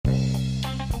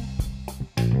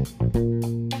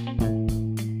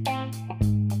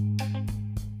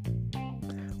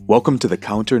Welcome to the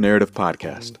Counter Narrative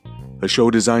Podcast, a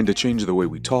show designed to change the way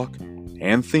we talk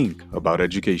and think about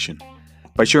education.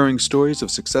 By sharing stories of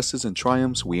successes and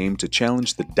triumphs, we aim to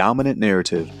challenge the dominant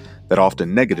narrative that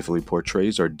often negatively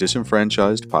portrays our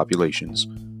disenfranchised populations.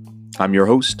 I'm your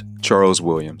host, Charles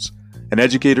Williams, an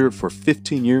educator for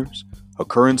 15 years, a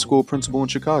current school principal in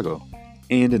Chicago,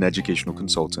 and an educational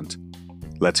consultant.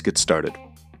 Let's get started.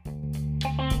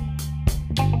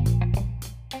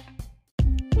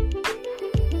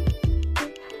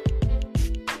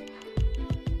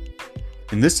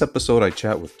 In this episode, I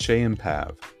chat with Chey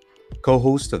Pav,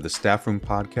 co-host of the Staff Room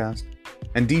podcast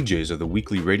and DJs of the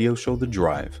weekly radio show The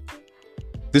Drive.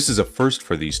 This is a first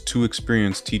for these two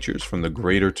experienced teachers from the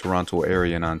Greater Toronto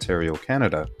area in Ontario,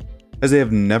 Canada, as they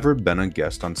have never been a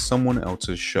guest on someone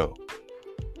else's show.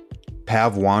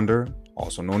 Pav Wander,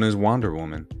 also known as Wonder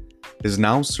Woman, is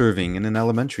now serving in an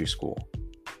elementary school.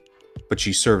 But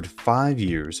she served 5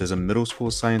 years as a middle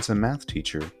school science and math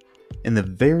teacher in the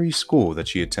very school that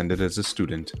she attended as a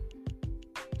student.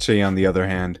 Chey, on the other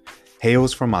hand,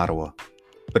 hails from Ottawa,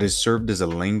 but has served as a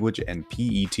language and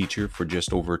PE teacher for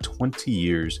just over 20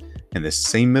 years in the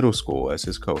same middle school as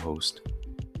his co-host.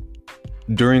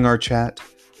 During our chat,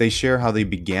 they share how they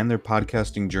began their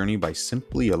podcasting journey by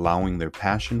simply allowing their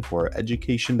passion for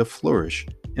education to flourish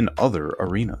in other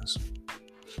arenas.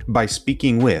 By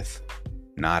speaking with,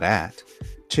 not at,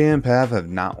 Chey and Pav have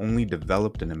not only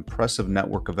developed an impressive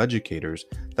network of educators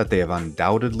that they have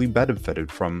undoubtedly benefited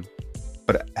from,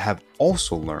 but have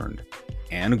also learned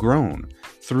and grown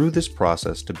through this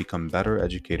process to become better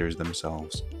educators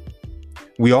themselves.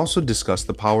 We also discuss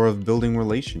the power of building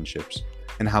relationships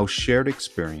and how shared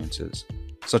experiences,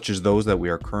 such as those that we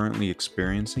are currently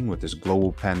experiencing with this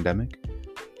global pandemic,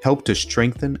 help to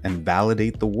strengthen and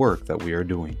validate the work that we are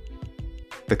doing.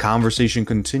 The conversation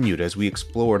continued as we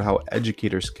explored how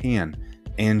educators can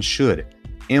and should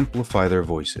amplify their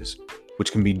voices,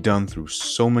 which can be done through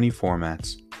so many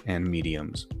formats and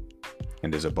mediums.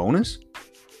 And as a bonus,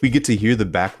 we get to hear the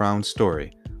background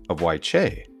story of why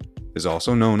Chey is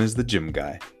also known as the gym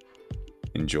guy.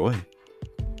 Enjoy.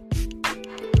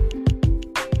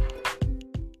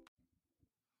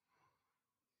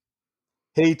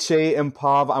 Hey, Chey and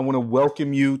Pav, I want to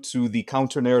welcome you to the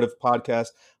Counter Narrative Podcast.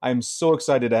 I am so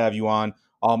excited to have you on.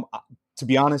 To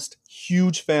be honest,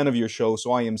 huge fan of your show,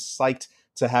 so I am psyched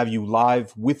to have you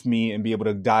live with me and be able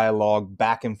to dialogue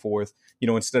back and forth,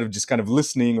 instead of just kind of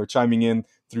listening or chiming in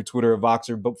through Twitter or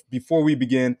Voxer. But before we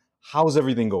begin, how's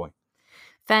everything going?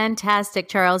 Fantastic,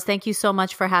 Charles. Thank you so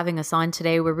much for having us on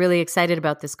today. We're really excited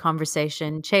about this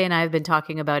conversation. Chey and I have been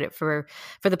talking about it for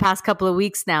the past couple of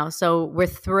weeks now, so we're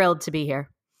thrilled to be here.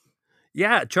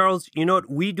 Yeah, Charles, you know what?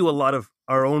 We do a lot of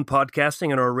our own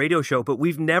podcasting and our radio show, but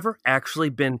we've never actually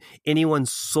been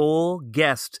anyone's sole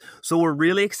guest. So we're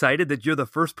really excited that you're the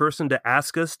first person to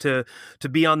ask us to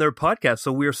be on their podcast.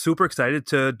 So we're super excited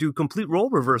to do complete role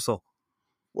reversal.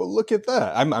 Well, look at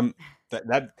that. I'm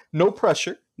no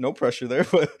pressure there.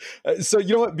 But so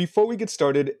you know what? Before we get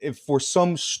started, if for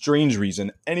some strange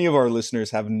reason any of our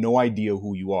listeners have no idea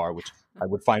who you are, which I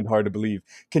would find hard to believe,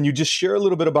 can you just share a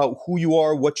little bit about who you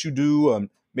are, what you do,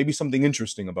 maybe something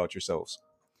interesting about yourselves?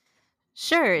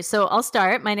 Sure. So I'll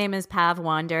start. My name is Pav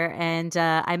Wander, and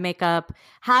I make up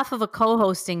half of a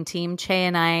co-hosting team. Chey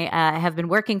and I have been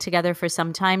working together for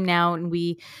some time now, and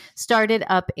we started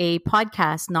up a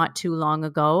podcast not too long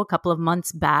ago, a couple of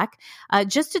months back,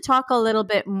 just to talk a little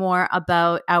bit more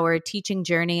about our teaching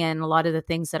journey and a lot of the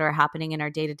things that are happening in our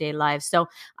day-to-day lives. So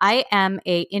I am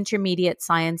a intermediate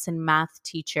science and math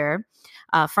teacher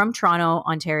from Toronto,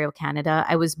 Ontario, Canada.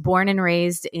 I was born and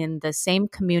raised in the same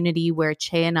community where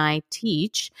Chey and I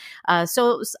teach.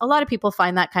 So a lot of people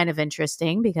find that kind of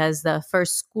interesting because the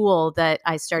first school that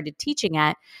I started teaching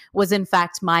at was in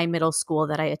fact my middle school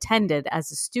that I attended as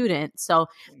a student. So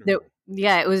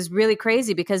it was really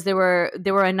crazy because there were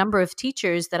a number of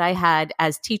teachers that I had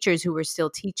as teachers who were still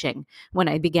teaching when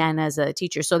I began as a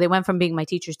teacher. So they went from being my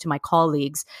teachers to my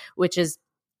colleagues, which is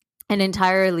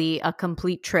a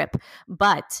complete trip.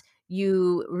 But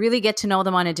you really get to know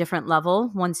them on a different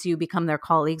level once you become their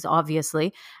colleagues,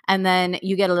 obviously. And then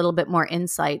you get a little bit more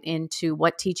insight into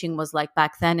what teaching was like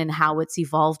back then and how it's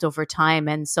evolved over time.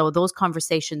 And so those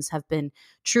conversations have been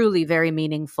truly very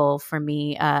meaningful for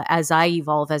me as I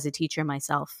evolve as a teacher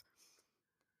myself.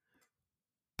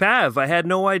 Pav, I had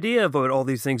no idea about all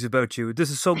these things about you.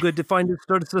 This is so good to find this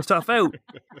sort of stuff out.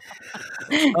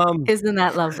 Isn't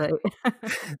that lovely?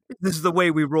 This is the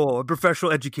way we roll. A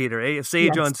professional educator, eh? A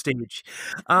sage Yes. on stage.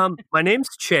 My name's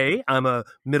Chey. I'm a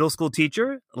middle school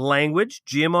teacher, language,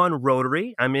 gym on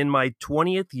Rotary. I'm in my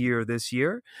 20th year this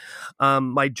year.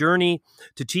 My journey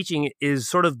to teaching is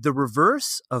sort of the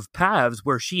reverse of Pav's,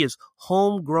 where she is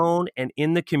homegrown and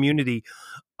in the community.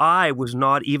 I was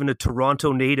not even a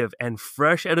Toronto native, and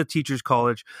fresh out of teachers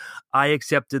college, I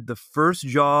accepted the first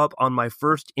job on my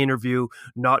first interview,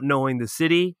 not knowing the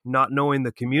city, not knowing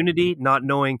the community, not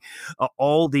knowing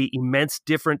all the immense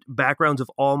different backgrounds of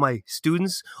all my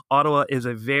students.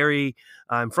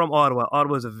 I'm from Ottawa.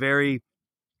 Ottawa is a very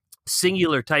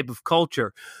singular type of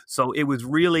culture. So it was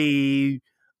really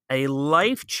a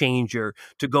life changer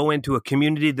to go into a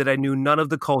community that I knew none of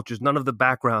the cultures, none of the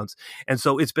backgrounds. And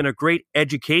so it's been a great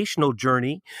educational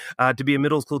journey to be a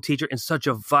middle school teacher in such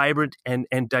a vibrant and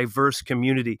diverse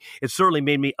community. It certainly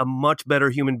made me a much better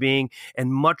human being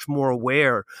and much more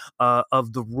aware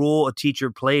of the role a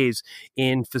teacher plays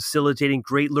in facilitating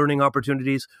great learning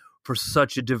opportunities for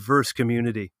such a diverse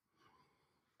community.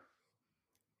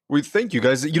 We thank you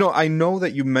guys. I know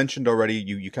that you mentioned already,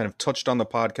 you kind of touched on the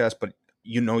podcast, but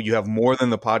you have more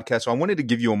than the podcast. So I wanted to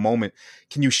give you a moment.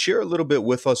 Can you share a little bit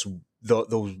with us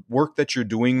the work that you're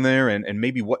doing there and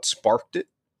maybe what sparked it?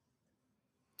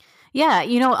 Yeah,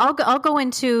 I'll go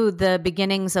into the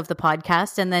beginnings of the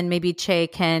podcast, and then maybe Chey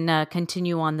can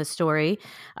continue on the story.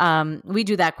 We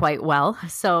do that quite well,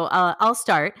 so I'll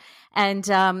start. And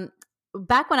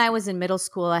back when I was in middle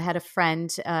school, I had a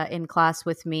friend in class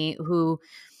with me who,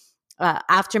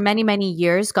 after many, many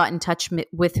years, got in touch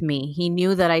with me. He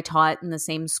knew that I taught in the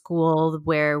same school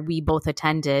where we both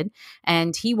attended,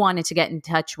 and he wanted to get in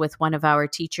touch with one of our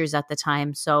teachers at the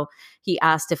time. So he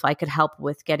asked if I could help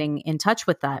with getting in touch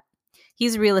with that.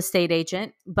 He's a real estate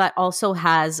agent, but also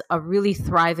has a really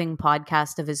thriving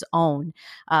podcast of his own.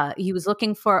 He was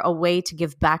looking for a way to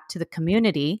give back to the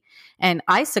community. And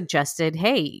I suggested,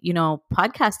 hey,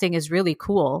 podcasting is really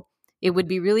cool. It would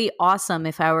be really awesome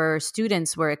if our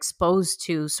students were exposed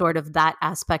to sort of that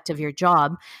aspect of your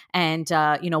job and,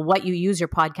 what you use your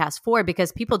podcast for,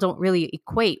 because people don't really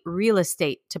equate real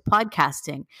estate to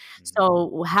podcasting.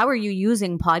 So how are you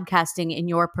using podcasting in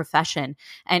your profession?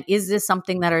 And is this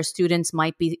something that our students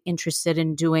might be interested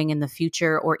in doing in the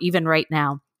future or even right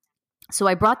now? So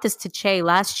I brought this to Chey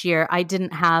last year. I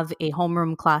didn't have a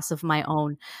homeroom class of my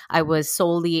own. I was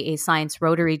solely a science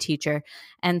Rotary teacher.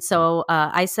 And so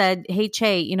I said, hey,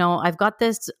 Chey, I've got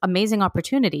this amazing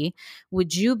opportunity.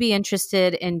 Would you be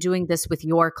interested in doing this with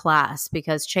your class?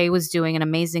 Because Chey was doing an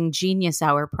amazing Genius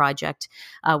Hour project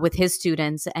with his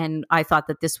students. And I thought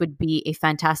that this would be a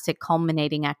fantastic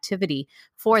culminating activity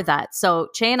for that. So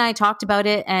Chey and I talked about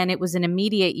it, and it was an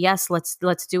immediate, yes, let's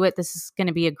do it. This is going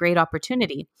to be a great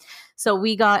opportunity. So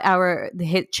we got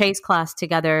Chey's class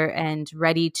together and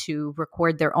ready to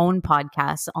record their own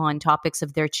podcasts on topics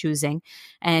of their choosing.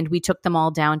 And we took them all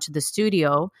down to the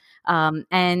studio,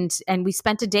 and we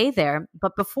spent a day there.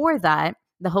 But before that,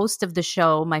 the host of the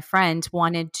show, my friend,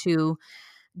 wanted to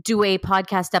do a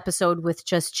podcast episode with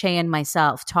just Chey and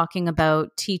myself, talking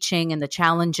about teaching and the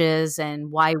challenges and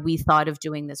why we thought of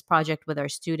doing this project with our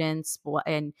students,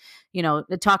 and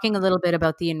talking a little bit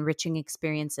about the enriching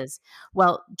experiences.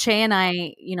 Well, Chey and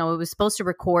I, it was supposed to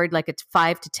record like a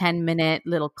 5 to 10 minute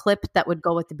little clip that would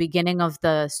go at the beginning of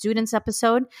the students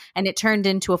episode, and it turned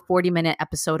into a 40-minute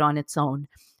episode on its own.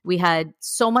 We had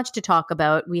so much to talk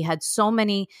about. We had so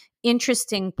many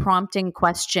interesting prompting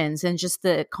questions, and just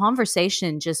the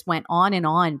conversation just went on and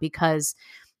on, because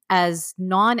as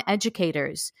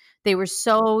non-educators, they were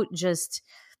so just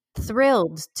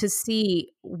thrilled to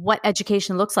see what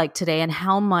education looks like today and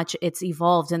how much it's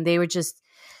evolved. And they were just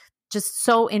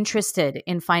so interested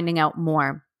in finding out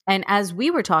more. And as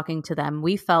we were talking to them,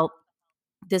 we felt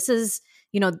this is,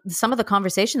 some of the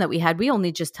conversation that we had, we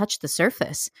only just touched the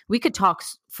surface. We could talk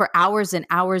for hours and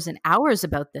hours and hours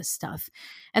about this stuff.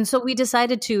 And so we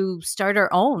decided to start our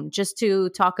own, just to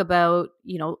talk about,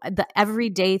 the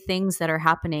everyday things that are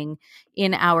happening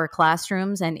in our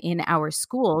classrooms and in our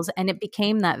schools. And it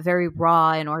became that very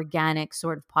raw and organic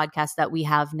sort of podcast that we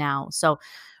have now. So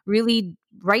really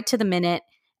right to the minute.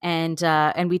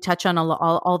 And we touch on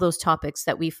all those topics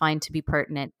that we find to be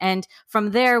pertinent. And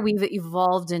from there, we've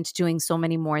evolved into doing so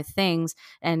many more things.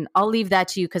 And I'll leave that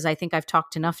to you, because I think I've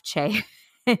talked enough, Chey,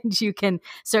 and you can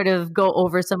sort of go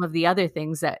over some of the other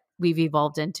things that we've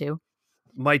evolved into.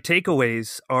 My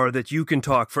takeaways are that you can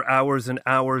talk for hours and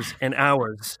hours and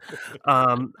hours.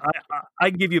 I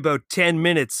give you about 10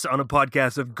 minutes on a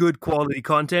podcast of good quality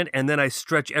content, and then I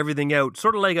stretch everything out,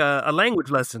 sort of like a language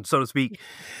lesson, so to speak.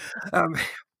 Um,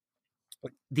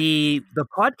 the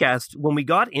podcast, when we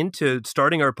got into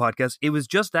starting our podcast, it was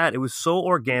just that. It was so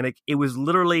organic. It was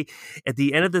literally at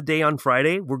the end of the day on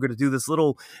Friday, we're going to do this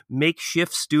little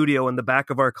makeshift studio in the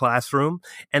back of our classroom,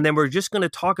 and then we're just going to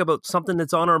talk about something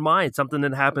that's on our mind, something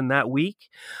that happened that week,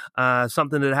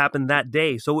 something that happened that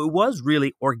day. So it was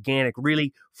really organic,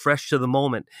 really fresh to the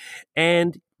moment.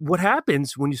 And what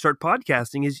happens when you start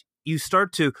podcasting is you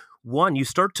start to you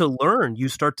start to learn, you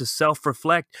start to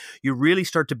self-reflect, you really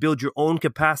start to build your own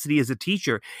capacity as a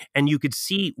teacher. And you could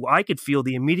see, I could feel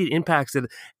the immediate impacts that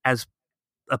as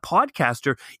a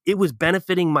podcaster, it was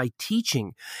benefiting my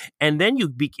teaching. And then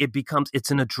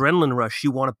it's an adrenaline rush.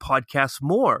 You want to podcast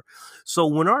more. So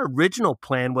when our original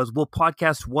plan was we'll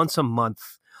podcast once a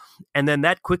month, and then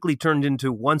that quickly turned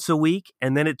into once a week.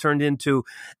 And then it turned into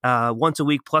once a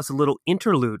week plus a little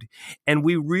interlude. And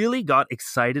we really got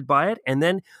excited by it. And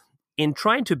then in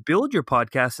trying to build your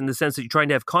podcast in the sense that you're trying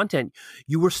to have content,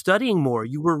 you were studying more,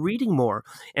 you were reading more.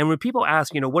 And when people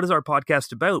ask, what is our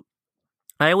podcast about?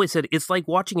 I always said it's like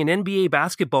watching an NBA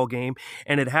basketball game,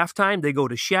 and at halftime they go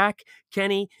to Shaq,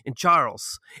 Kenny, and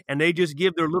Charles, and they just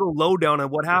give their little lowdown on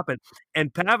what happened.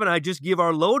 And Pav and I just give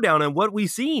our lowdown on what we've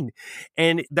seen,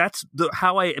 and that's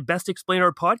how I best explain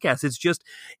our podcast. It's just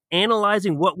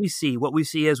analyzing what we see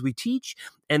as we teach,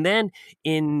 and then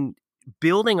in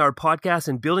building our podcast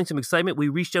and building some excitement, we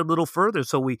reached out a little further.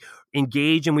 So we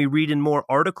engage and we read in more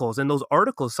articles, and those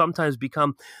articles sometimes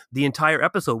become the entire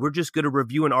episode. We're just going to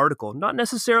review an article, not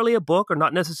necessarily a book or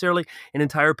not necessarily an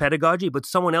entire pedagogy, but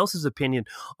someone else's opinion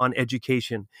on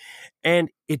education. And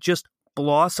it just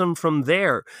blossomed from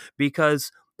there,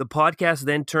 because the podcast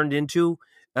then turned into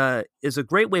is a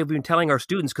great way of even telling our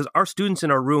students, because our students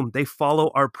in our room, they follow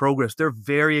our progress. They're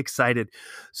very excited.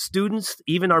 Students,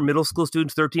 even our middle school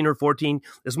students, 13 or 14,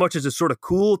 as much as it's sort of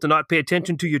cool to not pay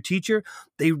attention to your teacher,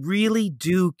 they really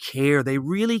do care. They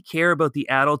really care about the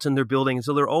adults in their building. And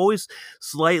so they're always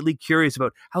slightly curious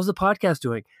about, how's the podcast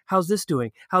doing? How's this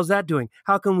doing? How's that doing?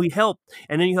 How can we help?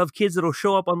 And then you have kids that'll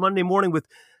show up on Monday morning with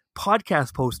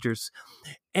podcast posters.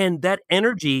 And that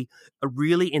energy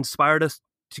really inspired us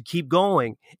to keep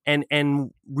going and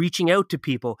reaching out to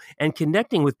people and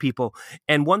connecting with people.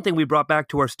 And one thing we brought back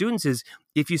to our students is,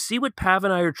 if you see what Pav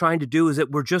and I are trying to do, is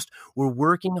that we're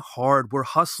working hard, we're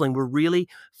hustling, we're really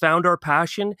found our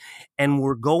passion, and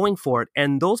we're going for it.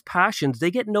 And those passions, they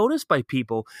get noticed by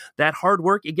people. That hard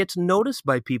work, it gets noticed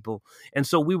by people. And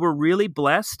so we were really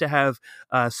blessed to have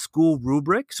School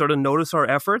Rubric sort of notice our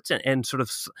efforts and sort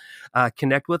of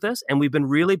connect with us. And we've been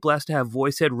really blessed to have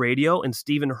Voicehead Radio and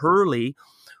Stephen Hurley,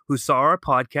 who saw our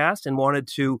podcast and wanted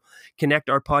to connect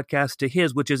our podcast to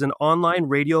his, which is an online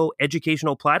radio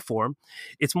educational platform.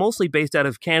 It's mostly based out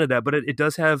of Canada, but it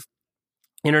does have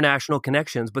international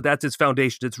connections, but that's its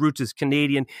foundation. Its roots is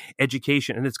Canadian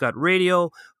education, and it's got radio,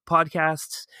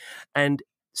 podcasts, and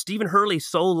Stephen Hurley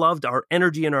so loved our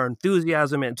energy and our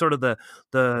enthusiasm and sort of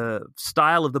the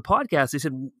style of the podcast. They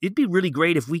said, it'd be really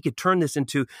great if we could turn this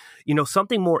into,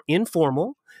 something more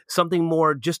informal, something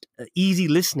more just easy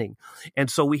listening. And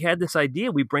so we had this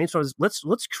idea. We brainstormed,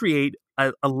 let's create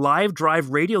a live drive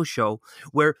radio show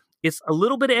where it's a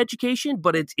little bit of education,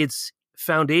 but it's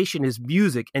foundation is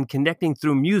music and connecting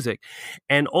through music.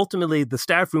 And ultimately, the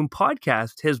Staff Room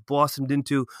podcast has blossomed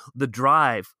into The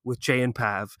Drive with Chey and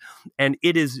Pav. And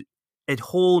it is a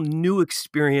whole new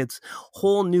experience,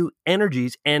 whole new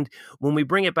energies. And when we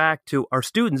bring it back to our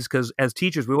students, because as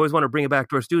teachers, we always want to bring it back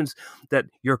to our students, that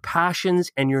your passions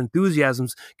and your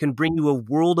enthusiasms can bring you a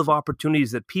world of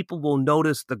opportunities, that people will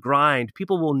notice the grind,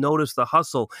 people will notice the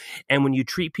hustle. And when you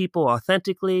treat people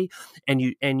authentically and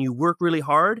you work really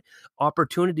hard,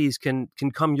 opportunities can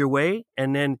come your way.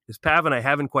 And then, as Pav and I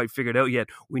haven't quite figured out yet,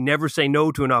 we never say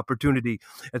no to an opportunity.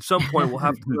 At some point, we'll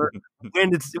have to learn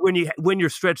when you're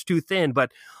stretched too thin.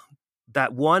 But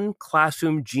that one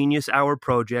Classroom Genius Hour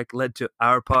project led to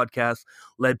our podcast,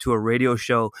 led to a radio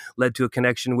show, led to a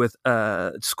connection with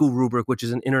School Rubric, which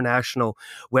is an international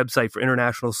website for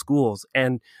international schools.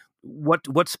 And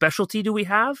what specialty do we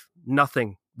have?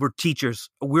 Nothing. We're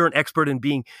teachers. We're an expert in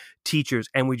being teachers,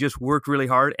 and we just worked really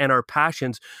hard, and our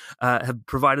passions have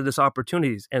provided us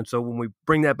opportunities. And so when we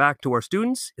bring that back to our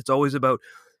students, it's always about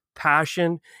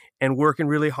passion and working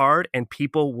really hard, and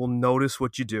people will notice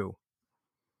what you do.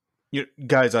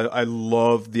 Guys, I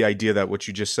love the idea that what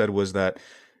you just said was that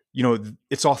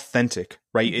it's authentic,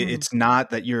 right? Mhm. It's not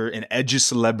that you're an edgy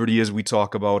celebrity as we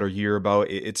talk about or hear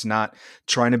about. It's not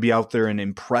trying to be out there and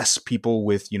impress people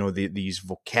with, these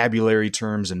vocabulary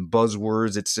terms and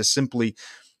buzzwords. It's just simply,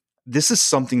 this is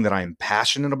something that I am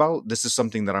passionate about. This is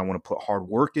something that I want to put hard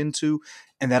work into,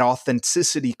 and that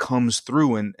authenticity comes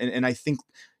through. And I think,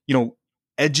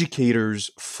 educators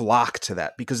flock to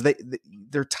that because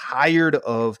they're tired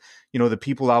of, the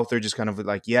people out there just kind of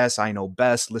like, yes, I know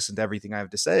best, listen to everything I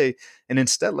have to say. And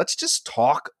instead, let's just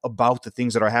talk about the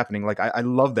things that are happening. Like, I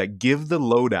love that. Give the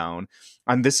lowdown.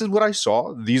 And this is what I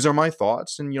saw. These are my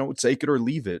thoughts, and, take it or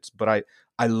leave it. But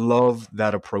I love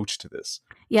that approach to this.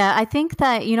 Yeah, I think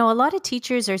that, a lot of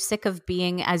teachers are sick of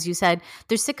being, as you said,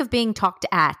 they're sick of being talked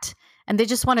at, and they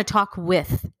just want to talk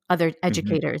with other Mhm.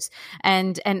 educators.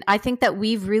 And I think that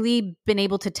we've really been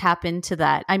able to tap into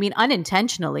that. I mean,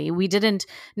 unintentionally, we didn't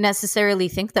necessarily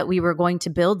think that we were going to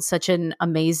build such an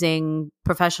amazing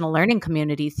professional learning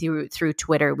community through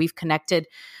Twitter. We've connected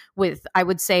with, I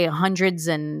would say, hundreds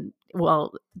and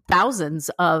thousands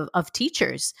of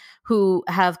teachers who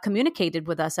have communicated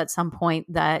with us at some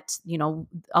point that,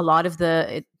 a lot of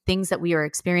the things that we are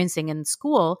experiencing in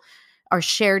school are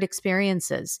shared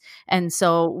experiences. And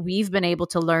so we've been able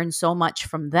to learn so much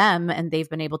from them, and they've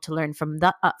been able to learn from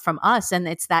us. And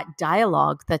it's that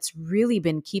dialogue that's really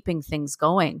been keeping things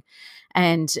going.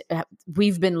 And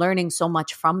we've been learning so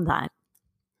much from that.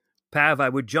 Pav, I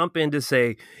would jump in to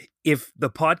say, if the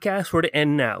podcast were to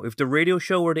end now, if the radio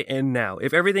show were to end now,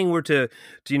 if everything were to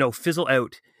fizzle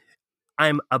out,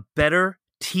 I'm a better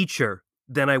teacher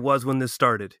than I was when this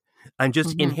started. I'm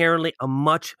just Mhm. inherently a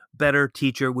much better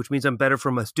teacher, which means I'm better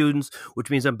for my students, which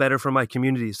means I'm better for my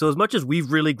community. So as much as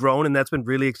we've really grown, and that's been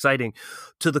really exciting,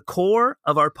 to the core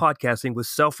of our podcasting was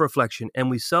self-reflection,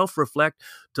 and we self-reflect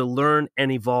to learn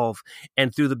and evolve.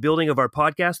 And through the building of our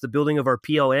podcast, the building of our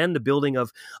PLN, the building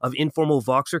of informal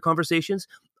Voxer conversations,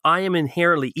 I am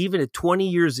inherently, even at 20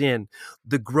 years in,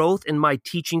 the growth in my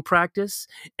teaching practice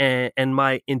and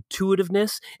my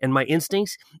intuitiveness and my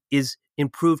instincts is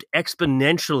improved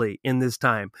exponentially in this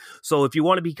time. So if you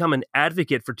want to become an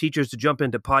advocate for teachers to jump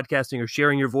into podcasting or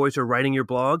sharing your voice or writing your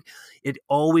blog, it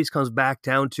always comes back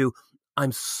down to,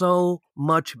 I'm so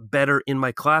much better in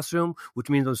my classroom, which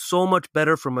means I'm so much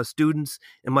better for my students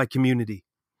and my community.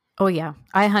 Oh, yeah.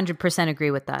 I 100%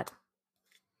 agree with that.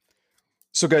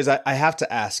 So, guys, I have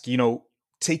to ask,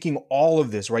 taking all of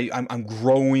this, right? I'm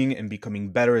growing and becoming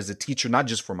better as a teacher, not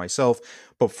just for myself,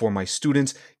 but for my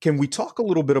students. Can we talk a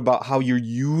little bit about how you're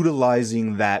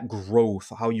utilizing that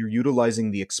growth, how you're utilizing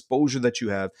the exposure that you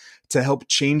have to help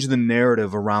change the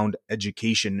narrative around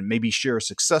education, and maybe share a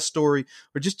success story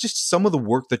or just some of the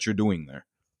work that you're doing there?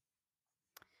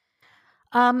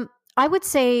 I would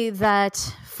say that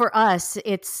for us,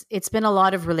 it's been a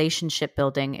lot of relationship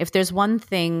building. If there's one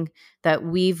thing that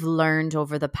we've learned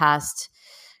over the past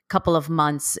couple of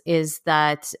months is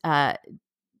that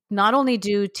not only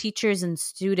do teachers and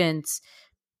students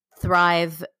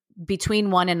thrive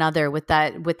between one another with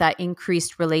that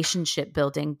increased relationship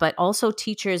building, but also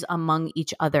teachers among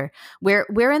each other.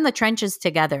 We're in the trenches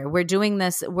together. We're doing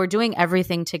this, we're doing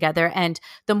everything together. And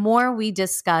the more we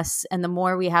discuss and the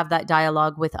more we have that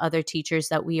dialogue with other teachers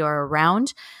that we are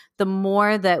around, the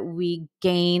more that we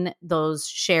gain those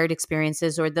shared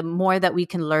experiences, or the more that we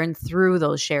can learn through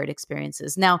those shared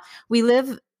experiences. Now, we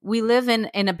live in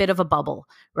a bit of a bubble,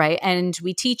 right? And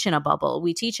we teach in a bubble.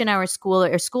 We teach in our school.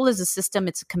 Our school is a system,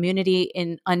 it's a community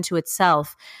in unto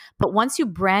itself. But once you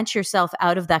branch yourself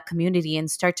out of that community and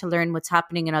start to learn what's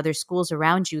happening in other schools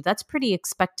around you, that's pretty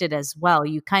expected as well.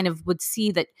 You kind of would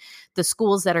see that the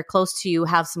schools that are close to you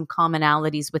have some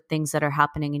commonalities with things that are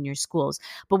happening in your schools.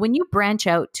 But when you branch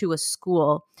out to a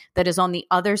school that is on the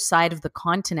other side of the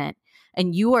continent,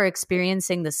 and you are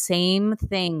experiencing the same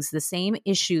things, the same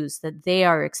issues that they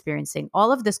are experiencing,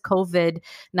 all of this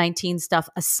COVID-19 stuff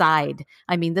aside,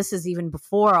 I mean, this is even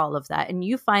before all of that, and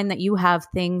you find that you have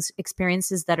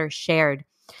experiences that are shared.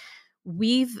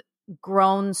 We've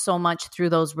grown so much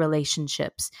through those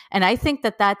relationships. And I think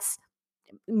that that's,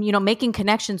 making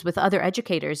connections with other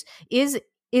educators is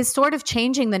sort of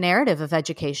changing the narrative of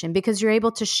education, because you're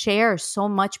able to share so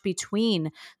much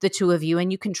between the two of you, and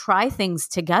you can try things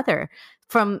together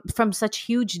from such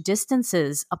huge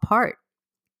distances apart.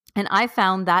 And I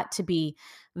found that to be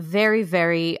very,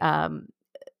 very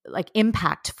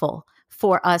impactful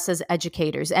for us as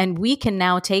educators. And we can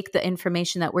now take the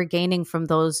information that we're gaining from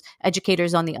those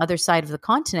educators on the other side of the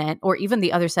continent, or even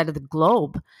the other side of the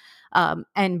globe,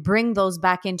 and bring those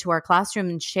back into our classroom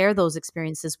and share those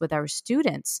experiences with our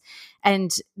students.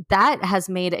 And that has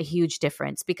made a huge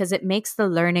difference, because it makes the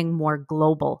learning more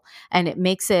global, and it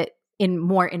makes it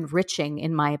more enriching,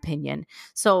 in my opinion.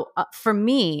 So for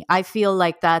me, I feel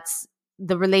like that's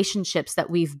the relationships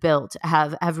that we've built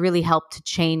have really helped to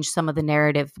change some of the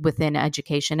narrative within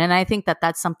education. And I think that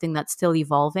that's something that's still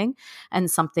evolving, and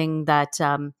something that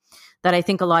that I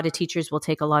think a lot of teachers will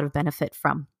take a lot of benefit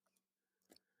from.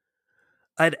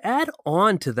 I'd add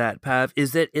on to that, Pav,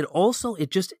 is that it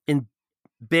just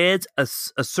embeds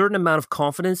a certain amount of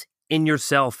confidence in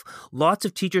yourself. Lots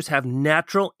of teachers have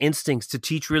natural instincts to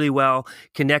teach really well,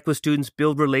 connect with students,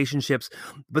 build relationships.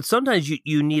 But sometimes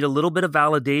you need a little bit of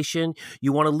validation.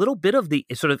 You want a little bit of the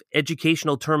sort of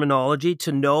educational terminology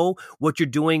to know what you're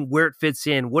doing, where it fits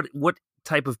in, what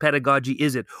type of pedagogy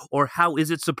is it, or how is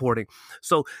it supporting.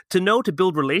 So to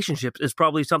build relationships is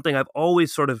probably something I've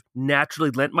always sort of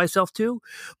naturally lent myself to,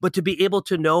 but to be able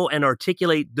to know and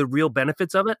articulate the real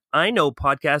benefits of it, I know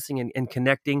podcasting and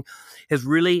connecting has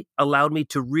really allowed me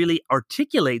to really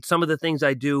articulate some of the things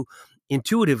I do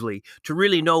intuitively, to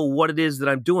really know what it is that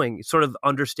I'm doing, sort of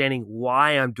understanding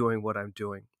why I'm doing what I'm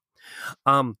doing.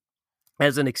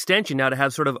 As an extension now, to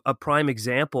have sort of a prime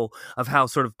example of how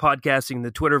sort of podcasting,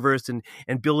 the Twitterverse,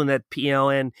 and building that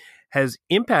PLN has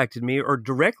impacted me, or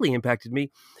directly impacted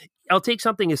me, I'll take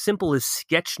something as simple as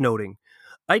sketchnoting.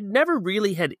 I never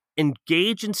really had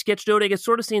engaged in sketchnoting. I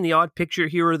sort of seen the odd picture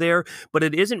here or there, but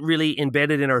it isn't really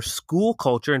embedded in our school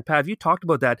culture. And Pav, you talked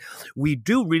about that. We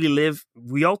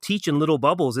all teach in little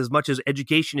bubbles as much as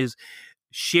education is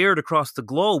shared across the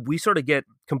globe. We sort of get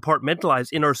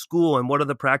compartmentalized in our school and what are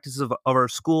the practices of our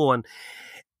school. And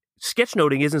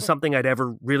sketchnoting isn't something I'd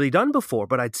ever really done before,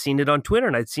 but I'd seen it on Twitter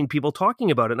and I'd seen people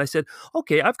talking about it. And I said,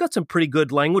 okay, I've got some pretty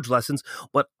good language lessons,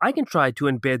 but I can try to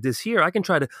embed this here. I can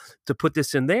try to put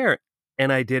this in there.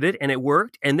 And I did it and it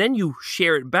worked. And then you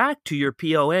share it back to your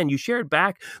PON. You share it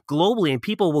back globally and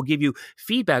people will give you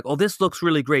feedback. Oh, this looks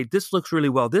really great. This looks really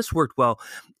well. This worked well.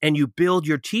 And you build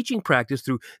your teaching practice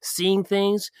through seeing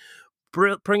things,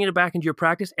 bringing it back into your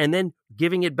practice, and then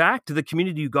giving it back to the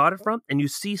community you got it from. And you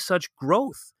see such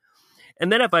growth.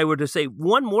 And then if I were to say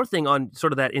one more thing on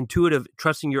sort of that intuitive,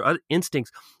 trusting your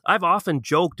instincts, I've often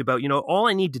joked about, all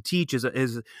I need to teach is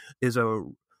a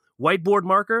whiteboard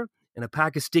marker and a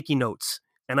pack of sticky notes,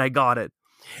 and I got it.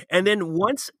 And then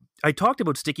once I talked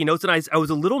about sticky notes, and I was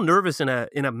a little nervous in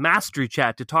a mastery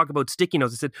chat to talk about sticky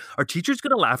notes. I said, are teachers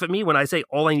going to laugh at me when I say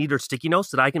all I need are sticky notes,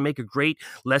 that I can make a great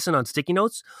lesson on sticky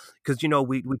notes? Because,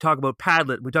 we talk about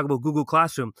Padlet, we talk about Google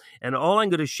Classroom, and all I'm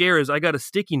going to share is I got a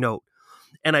sticky note.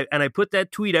 And I put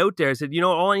that tweet out there. I said,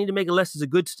 all I need to make a lesson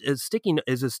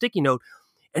is a sticky note.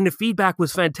 And the feedback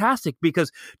was fantastic because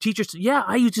teachers said, yeah,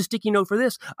 I use a sticky note for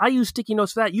this. I use sticky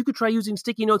notes for that. You could try using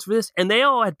sticky notes for this. And they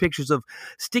all had pictures of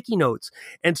sticky notes.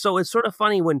 And so it's sort of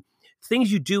funny when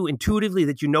things you do intuitively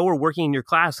that are working in your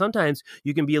class, sometimes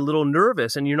you can be a little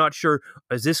nervous and you're not sure,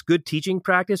 is this good teaching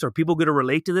practice? Are people going to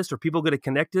relate to this? Are people going to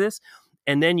connect to this?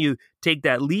 And then you take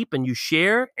that leap and you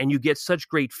share and you get such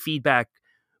great feedback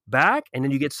back, and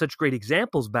then you get such great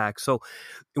examples back. So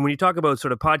when you talk about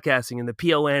sort of podcasting and the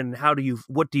PLN,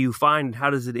 what do you find and how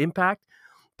does it impact?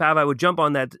 Pav, I would jump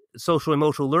on that social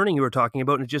emotional learning you were talking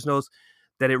about, and it just knows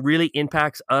that it really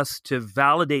impacts us to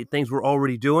validate things we're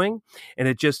already doing, and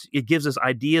it gives us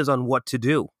ideas on what to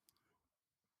do.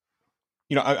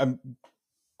 I'm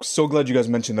so glad you guys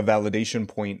mentioned the validation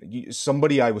point.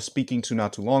 Somebody I was speaking to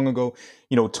not too long ago,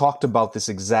 talked about this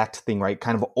exact thing, right?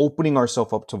 Kind of opening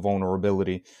ourselves up to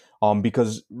vulnerability.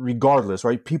 Because regardless,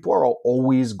 right, people are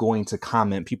always going to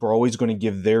comment. People are always going to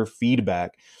give their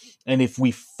feedback. And if we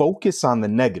focus on the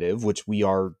negative, which we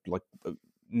are like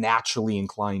naturally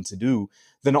inclined to do,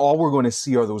 then all we're going to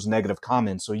see are those negative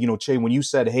comments. So, Chey, when you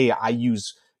said, hey, I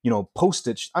use,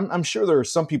 postage, I'm sure there are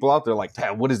some people out there like,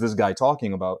 what is this guy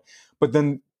talking about? But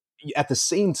then at the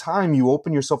same time, you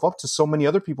open yourself up to so many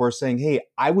other people who are saying, hey,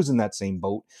 I was in that same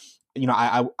boat.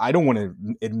 I don't want to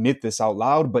admit this out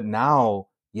loud, but now,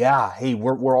 yeah, hey,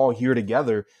 we're all here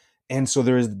together. And so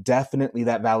there is definitely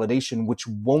that validation, which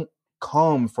won't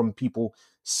come from people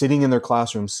sitting in their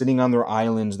classrooms, sitting on their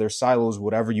islands, their silos,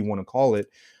 whatever you want to call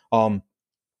it.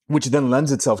 Which then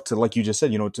lends itself to, like you just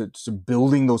said, to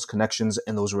building those connections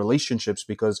and those relationships,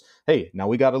 because, hey, now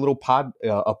we got a little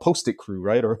a Post-it crew,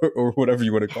 right? Or whatever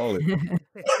you want to call it.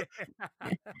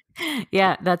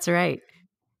 Yeah, that's right.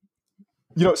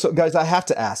 So guys, I have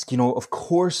to ask, of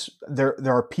course there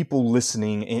are people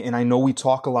listening, and I know we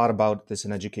talk a lot about this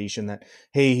in education that,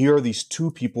 hey, here are these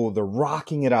two people, they're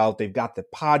rocking it out. They've got the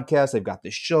podcast, they've got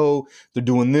the show, they're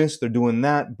doing this, they're doing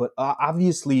that. But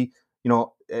obviously,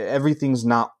 everything's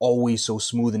not always so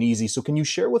smooth and easy. So can you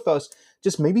share with us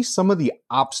just maybe some of the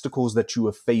obstacles that you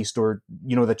have faced or,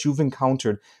 that you've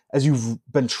encountered as you've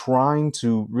been trying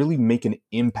to really make an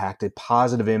impact, a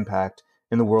positive impact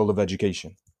in the world of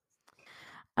education.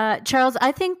 Charles,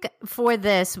 I think for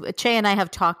this, Chey and I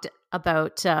have talked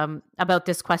about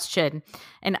this question,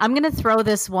 and I'm going to throw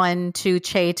this one to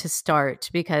Chey to start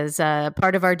because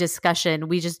part of our discussion,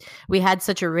 we had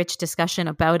such a rich discussion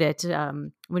about it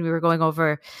when we were going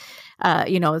over,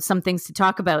 some things to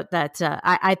talk about that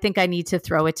I think I need to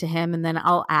throw it to him, and then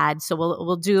I'll add. So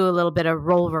we'll do a little bit of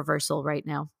role reversal right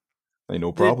now. Hey,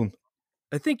 no problem.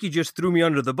 I think you just threw me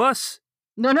under the bus.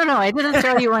 No, I didn't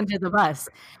throw you under the bus.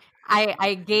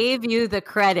 I gave you the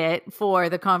credit for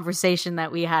the conversation that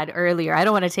we had earlier. I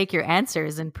don't want to take your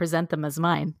answers and present them as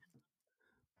mine.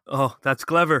 Oh, that's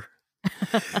clever.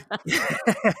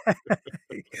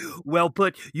 Well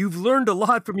put. You've learned a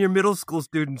lot from your middle school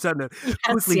students. And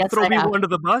quickly throw me under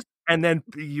the bus and then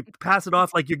you pass it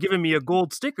off like you're giving me a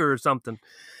gold sticker or something.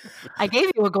 I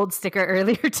gave you a gold sticker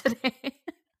earlier today.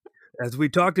 As we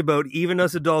talked about, even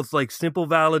us adults like simple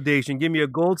validation. Give me a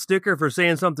gold sticker for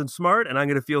saying something smart, and I'm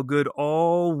going to feel good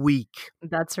all week.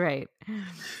 That's right.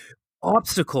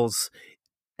 Obstacles.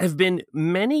 Have been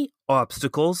many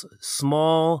obstacles,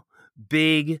 small,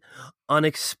 big,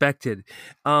 unexpected.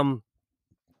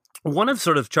 One of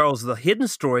sort of, Charles, the hidden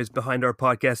stories behind our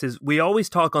podcast is we always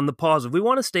talk on the positive. We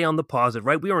want to stay on the positive,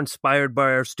 right? We were inspired by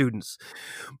our students,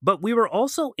 but we were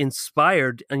also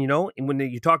inspired. And, when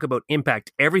you talk about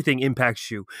impact, everything impacts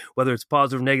you, whether it's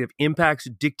positive or negative. Impacts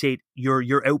dictate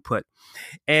your output.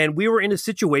 And we were in a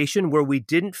situation where we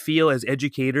didn't feel as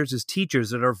educators, as teachers,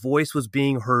 that our voice was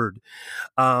being heard.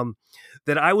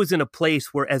 That I was in a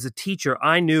place where as a teacher,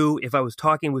 I knew if I was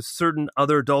talking with certain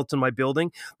other adults in my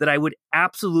building, that I would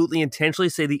absolutely intentionally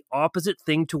say the opposite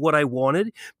thing to what I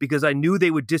wanted because I knew they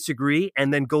would disagree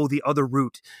and then go the other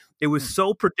route. It was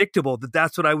so predictable that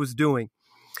that's what I was doing,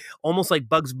 almost like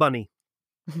Bugs Bunny.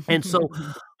 And so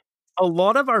a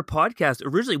lot of our podcast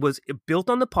originally was built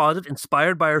on the positive,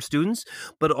 inspired by our students,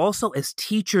 but also as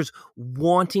teachers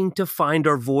wanting to find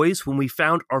our voice when we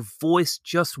found our voice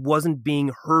just wasn't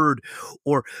being heard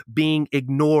or being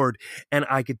ignored. And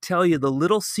I could tell you the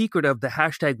little secret of the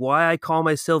hashtag why I call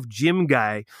myself Gym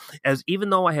Guy, as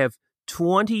even though I have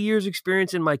 20 years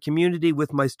experience in my community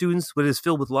with my students, but is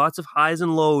filled with lots of highs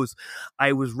and lows.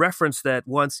 I was referenced that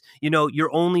once,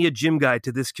 you're only a gym guy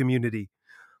to this community.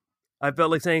 I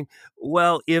felt like saying,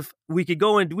 well, if we could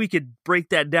go and we could break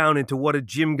that down into what a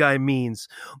gym guy means.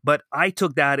 But I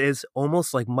took that as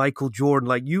almost like Michael Jordan.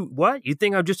 Like, what? You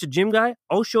think I'm just a gym guy?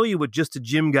 I'll show you what just a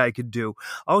gym guy could do.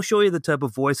 I'll show you the type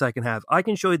of voice I can have. I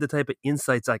can show you the type of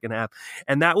insights I can have.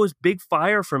 And that was big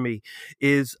fire for me,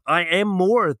 is I am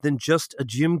more than just a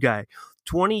gym guy.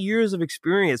 20 years of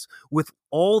experience with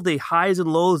all the highs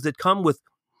and lows that come with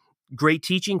great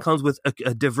teaching, comes with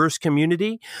a diverse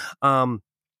community.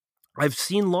 I've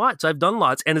seen lots. I've done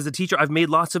lots. And as a teacher, I've made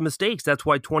lots of mistakes. That's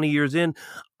why 20 years in,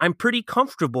 I'm pretty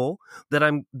comfortable that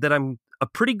I'm a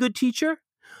pretty good teacher.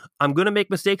 I'm going to make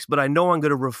mistakes, but I know I'm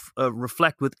going to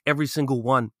reflect with every single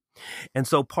one. And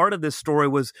so part of this story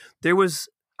was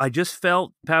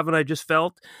Pav and I just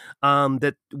felt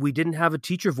that we didn't have a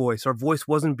teacher voice. Our voice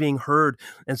wasn't being heard.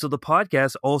 And so the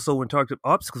podcast also, when talked about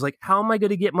obstacles, like, how am I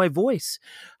going to get my voice?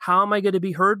 How am I going to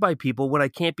be heard by people when I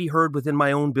can't be heard within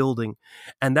my own building?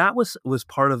 And that was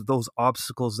part of those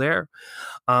obstacles there,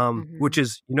 which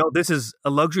is, this is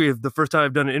a luxury of the first time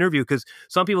I've done an interview, because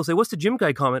some people say, what's the gym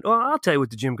guy comment? Well, I'll tell you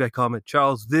what the gym guy comment,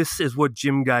 Charles. This is what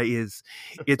gym guy is.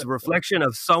 It's a reflection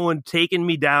of someone taking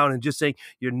me down and just saying,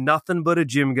 you're nothing but a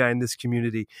gym guy in this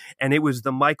community. And it was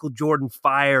the Michael Jordan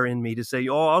fire in me to say,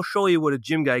 I'll show you what a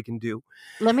gym guy can do.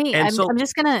 I'm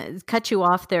just going to cut you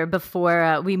off there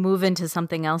before we move into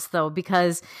something else, though,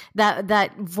 because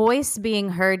that voice being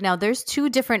heard, now there's two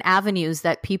different avenues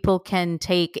that people can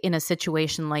take in a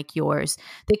situation like yours.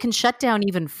 They can shut down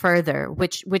even further,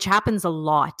 which happens a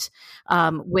lot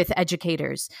with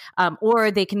educators,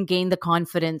 or they can gain the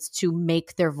confidence to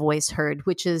make their voice heard,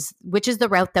 which is the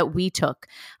route that we took.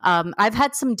 I've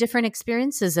had some different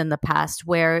experiences in the past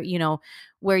where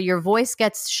your voice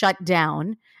gets shut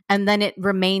down and then it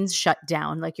remains shut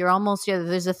down. Like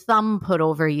there's a thumb put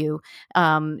over you.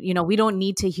 We don't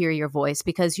need to hear your voice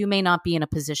because you may not be in a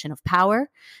position of power.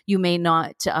 You may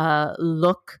not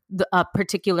look a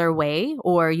particular way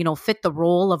or, fit the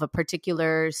role of a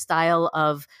particular style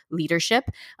of leadership.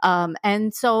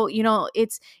 And so,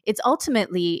 it's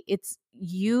ultimately, it's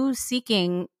you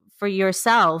seeking for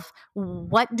yourself,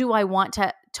 what do I want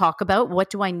talk about? What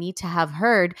do I need to have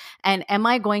heard? And am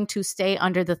I going to stay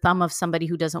under the thumb of somebody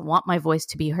who doesn't want my voice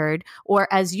to be heard? Or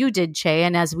as you did, Chey,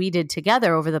 and as we did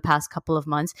together over the past couple of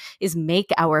months, is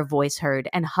make our voice heard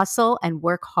and hustle and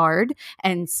work hard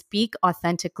and speak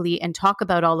authentically and talk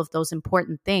about all of those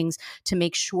important things to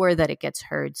make sure that it gets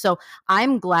heard. So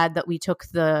I'm glad that we took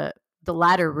the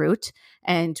latter route,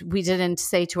 and we didn't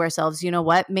say to ourselves, you know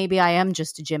what, maybe I am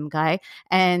just a gym guy,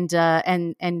 and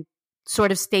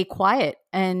sort of stay quiet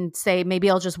and say, maybe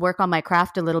I'll just work on my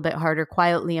craft a little bit harder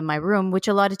quietly in my room, which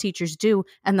a lot of teachers do,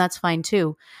 and that's fine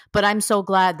too. But I'm so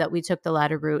glad that we took the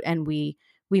latter route and we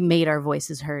made our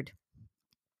voices heard.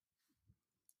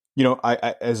 You know,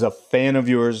 I as a fan of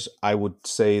yours, I would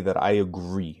say that I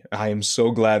agree. I am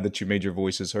so glad that you made your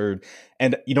voices heard.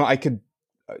 And, you know, I could,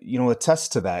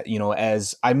 attest to that,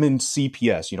 as I'm in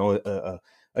CPS,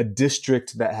 a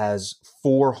district that has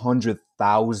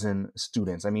 400,000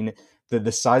 students. I mean,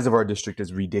 the size of our district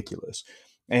is ridiculous.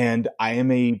 And I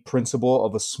am a principal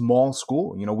of a small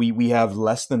school. You know, we have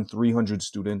less than 300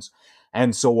 students.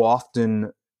 And so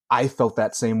often I felt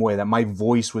that same way, that my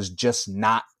voice was just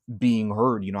not being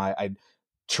heard. You know, I'd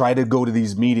try to go to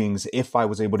these meetings if I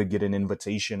was able to get an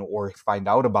invitation or find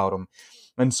out about them.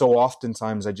 And so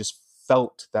oftentimes I just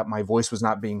felt that my voice was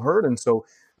not being heard. And so,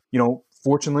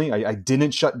 fortunately, I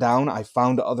didn't shut down. I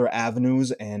found other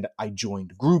avenues and I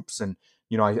joined groups, and,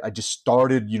 I just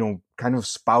started, kind of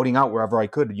spouting out wherever I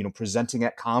could, presenting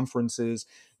at conferences,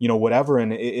 whatever.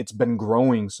 And it's been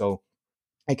growing. So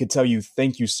I could tell you,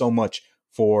 thank you so much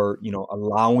for,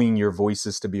 allowing your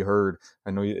voices to be heard.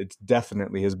 I know it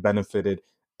definitely has benefited,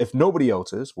 if nobody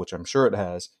else's, which I'm sure it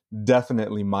has,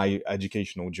 definitely my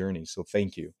educational journey. So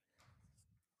thank you.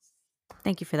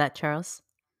 Thank you for that, Charles.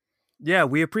 Yeah,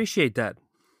 we appreciate that.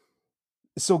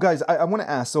 So guys, I want to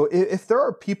ask, so if there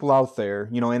are people out there,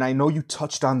 and I know you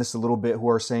touched on this a little bit, who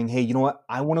are saying, hey, you know what,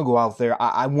 I want to go out there,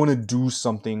 I want to do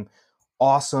something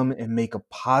awesome and make a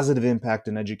positive impact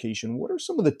in education. What are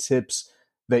some of the tips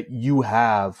that you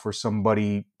have for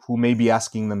somebody who may be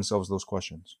asking themselves those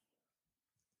questions?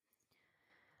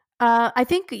 I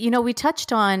think, we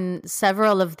touched on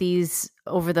several of these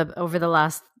over the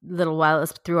last little while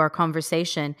through our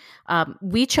conversation.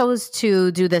 We chose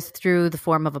to do this through the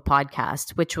form of a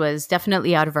podcast, which was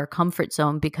definitely out of our comfort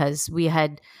zone because we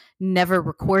had never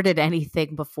recorded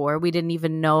anything before. We didn't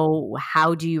even know,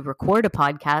 how do you record a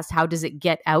podcast? How does it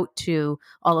get out to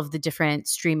all of the different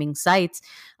streaming sites?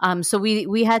 So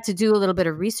we had to do a little bit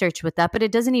of research with that, but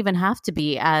it doesn't even have to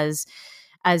be as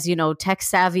tech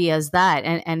savvy as that,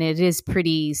 and it is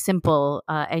pretty simple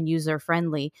and user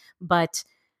friendly. But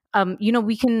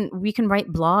we can write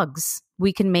blogs,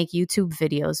 we can make YouTube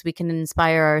videos, we can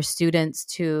inspire our students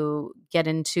to get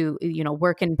into,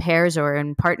 work in pairs or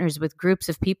in partners with groups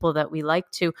of people that we like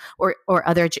to, or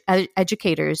other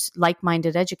educators,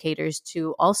 like-minded educators,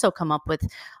 to also come up with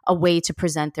a way to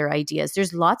present their ideas.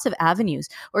 There's lots of avenues,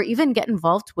 or even get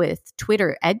involved with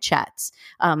Twitter ed chats.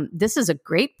 This is a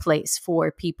great place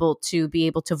for people to be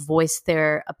able to voice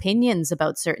their opinions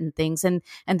about certain things. And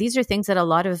these are things that a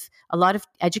lot of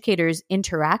educators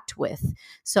interact with.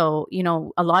 So,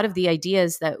 a lot of the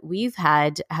ideas that we've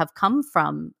had have come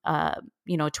from,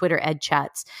 Twitter ed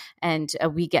chats, and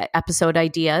we get episode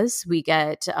ideas. We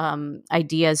get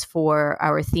ideas for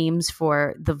our themes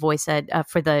for the voice ed,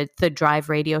 for the Drive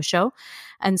radio show.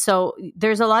 And so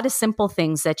there's a lot of simple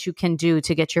things that you can do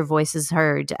to get your voices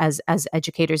heard as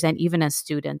educators and even as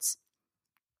students.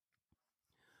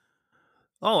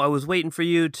 Oh, I was waiting for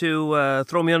you to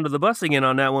throw me under the bus again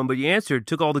on that one, but you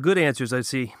took all the good answers, I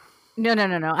see. No.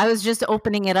 I was just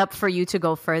opening it up for you to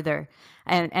go further.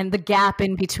 And the gap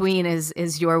in between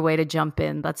is your way to jump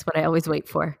in. That's what I always wait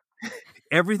for.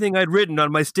 Everything I'd written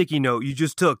on my sticky note, you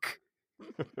just took.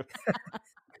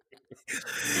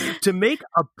 To make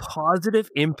a positive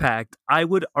impact, I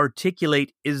would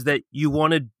articulate is that you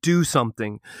want to do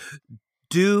something.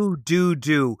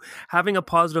 Do. Having a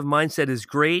positive mindset is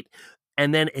great,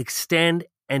 and then extend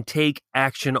and take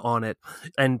action on it.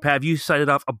 And Pav, you cited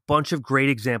off a bunch of great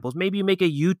examples. Maybe you make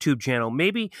a YouTube channel.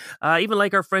 Maybe even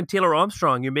like our friend Taylor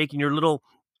Armstrong, you're making your little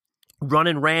run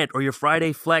and rant or your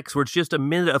Friday flex where it's just a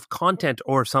minute of content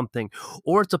or something,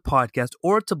 or it's a podcast,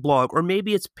 or it's a blog, or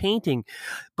maybe it's painting.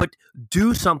 But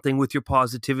do something with your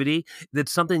positivity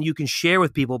that's something you can share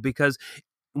with people, because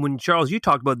when Charles, you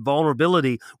talked about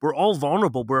vulnerability, we're all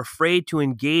vulnerable. We're afraid to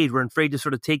engage. We're afraid to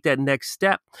sort of take that next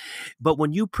step. But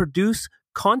when you produce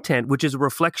content, which is a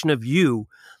reflection of you,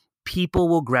 people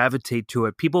will gravitate to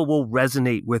it. People will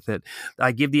resonate with it.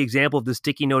 I give the example of the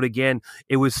sticky note again.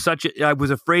 It was I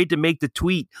was afraid to make the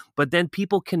tweet, but then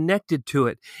people connected to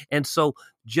it. And so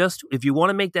just if you want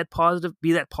to make that positive,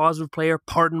 be that positive player,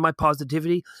 pardon my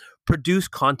positivity, produce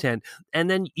content. And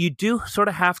then you do sort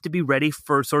of have to be ready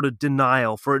for sort of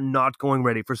denial, for not going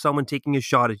ready, for someone taking a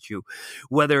shot at you.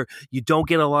 Whether you don't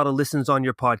get a lot of listens on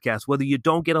your podcast, whether you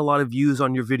don't get a lot of views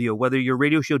on your video, whether your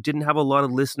radio show didn't have a lot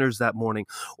of listeners that morning,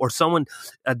 or someone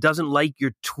doesn't like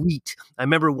your tweet. I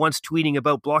remember once tweeting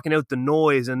about blocking out the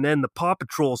noise, and then the Paw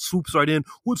Patrol swoops right in.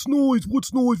 What's noise?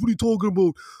 What's noise? What are you talking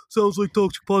about? Sounds like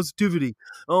toxic positivity.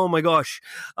 Oh my gosh.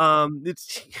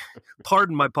 It's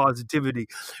pardon my positivity.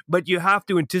 But you have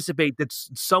to anticipate that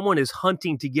someone is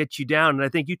hunting to get you down. And I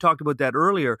think you talked about that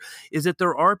earlier, is that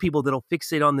there are people that'll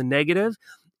fixate on the negative.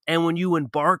 And when you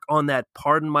embark on that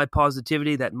pardon my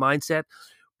positivity, that mindset,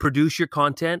 produce your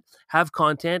content, have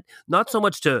content, not so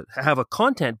much to have a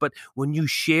content, but when you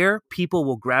share, people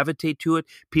will gravitate to it,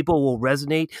 people will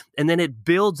resonate, and then it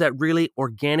builds that really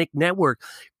organic network.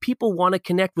 People want to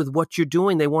connect with what you're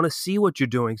doing. They want to see what you're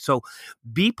doing. So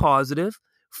be positive.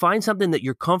 Find something that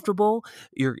you're comfortable,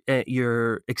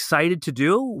 you're excited to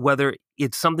do, whether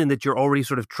it's something that you're already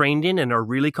sort of trained in and are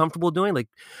really comfortable doing. Like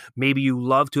maybe you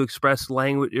love to express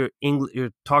language, or English, or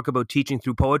talk about teaching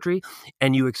through poetry,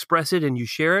 and you express it and you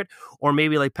share it. Or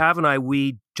maybe like Pav and I,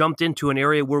 we jumped into an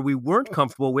area where we weren't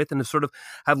comfortable with and sort of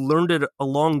have learned it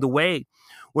along the way.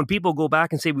 When people go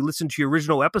back and say, we listened to your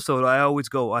original episode, I always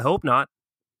go, I hope not.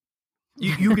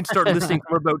 You can start listening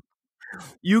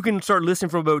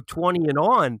from about 20 and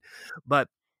on, but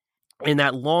in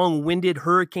that long-winded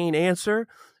hurricane answer,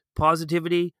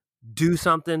 positivity, do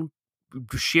something,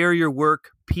 share your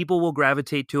work, people will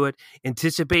gravitate to it.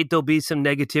 Anticipate there'll be some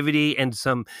negativity and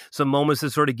some moments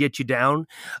that sort of get you down.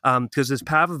 Because as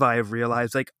Pav and I have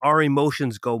realized, like our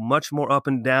emotions go much more up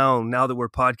and down now that we're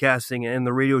podcasting and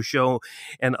the radio show,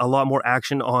 and a lot more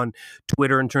action on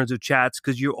Twitter in terms of chats,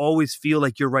 because you always feel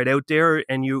like you're right out there,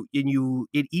 and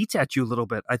it eats at you a little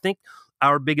bit. I think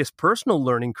our biggest personal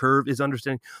learning curve is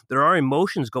understanding that our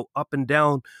emotions go up and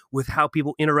down with how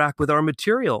people interact with our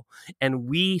material. And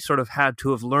we sort of had to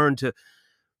have learned to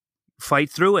fight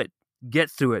through it,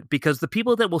 get through it, because the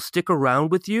people that will stick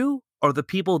around with you are the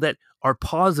people that are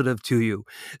positive to you.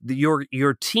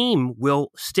 Your team will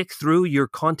stick through your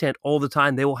content all the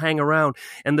time. They will hang around.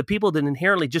 And the people that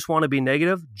inherently just want to be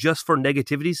negative just for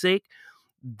negativity's sake,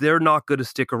 they're not going to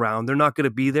stick around. They're not going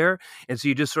to be there. And so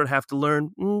you just sort of have to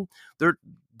learn,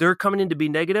 they're coming in to be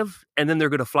negative, and then they're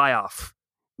going to fly off.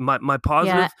 My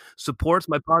positive supports,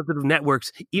 my positive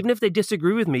networks, even if they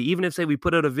disagree with me, even if, say, we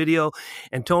put out a video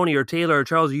and Tony or Taylor or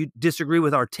Charles, you disagree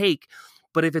with our take,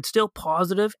 but if it's still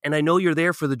positive and I know you're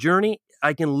there for the journey,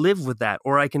 I can live with that,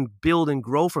 or I can build and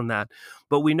grow from that.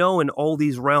 But we know in all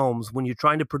these realms, when you're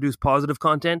trying to produce positive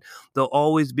content, there'll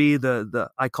always be the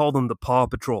I call them the Paw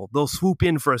Patrol. They'll swoop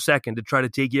in for a second to try to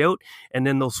take you out, and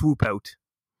then they'll swoop out.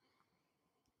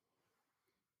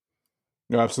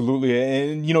 No, absolutely.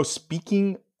 And,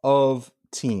 speaking of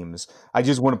teams, I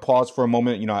just want to pause for a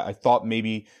moment. I thought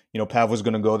maybe, Pav was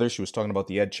going to go there. She was talking about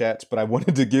the ed chats, but I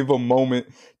wanted to give a moment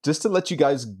just to let you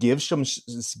guys give some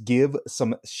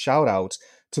shout outs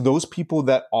to those people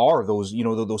that are those,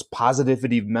 those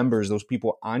positivity members, those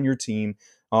people on your team,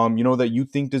 that you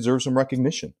think deserve some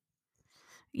recognition.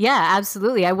 Yeah,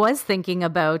 absolutely. I was thinking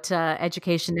about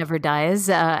Education Never Dies.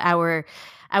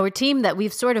 Our team that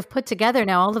we've sort of put together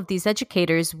now, all of these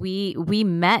educators, we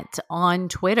met on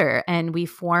Twitter and we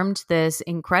formed this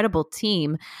incredible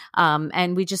team.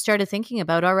 And we just started thinking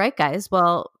about, all right, guys,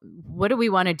 well, what do we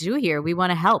want to do here? We want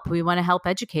to help. We want to help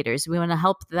educators. We want to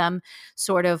help them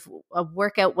sort of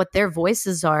work out what their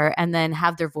voices are and then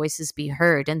have their voices be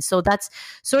heard. And so that's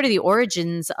sort of the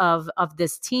origins of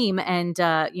this team. And,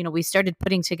 we started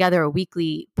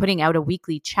putting out a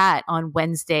weekly chat on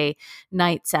Wednesday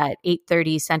nights at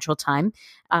 8:30 Central Time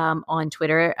on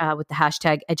Twitter with the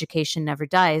hashtag Education Never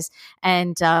Dies.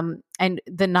 And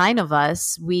the 9 of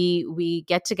us, we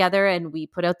get together and we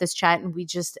put out this chat, and we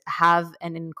just have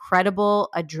an incredible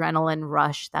adrenaline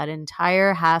rush that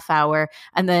entire half hour,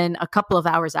 and then a couple of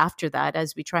hours after that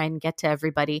as we try and get to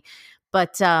everybody.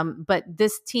 But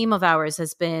this team of ours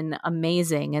has been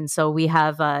amazing. And so we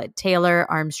have Taylor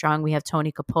Armstrong, we have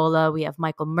Tony Coppola, we have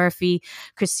Michael Murphy,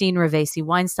 Christine Ravesi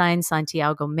Weinstein,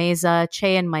 Santiago Meza,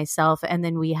 Chey and myself, and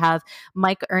then we have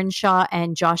Mike Earnshaw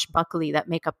and Josh Buckley that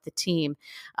make up the team.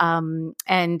 And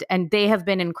they have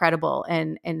been incredible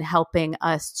in helping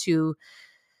us to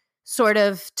sort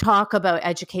of talk about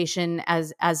education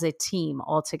as a team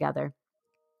all together.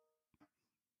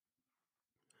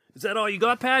 Is that all you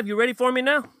got, Pav? You ready for me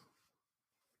now?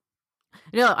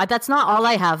 No, that's not all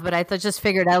I have, but just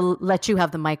figured I'll let you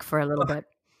have the mic for a little bit.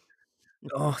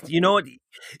 Oh, you know what?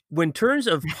 When terms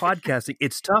of podcasting,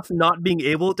 it's tough not being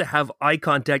able to have eye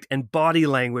contact and body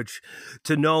language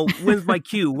to know when's my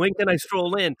cue, when can I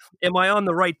stroll in, am I on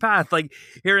the right path? Like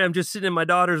here I am just sitting in my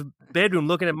daughter's bedroom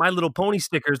looking at My Little Pony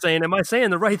sticker saying, am I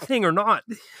saying the right thing or not?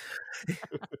 It's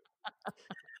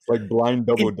like blind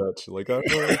double Dutch. Like,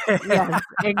 Yes,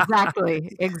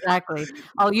 exactly. Exactly.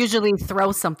 I'll usually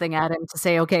throw something at him to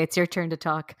say, okay, it's your turn to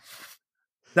talk.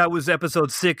 That was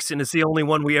episode 6, and it's the only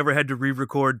one we ever had to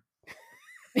re-record.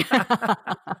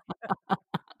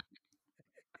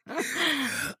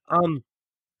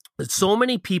 So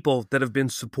many people that have been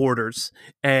supporters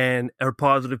and are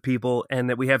positive people and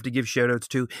that we have to give shout outs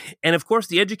to. And of course,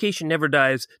 the Education Never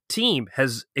Dies team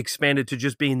has expanded to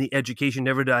just being the Education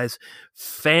Never Dies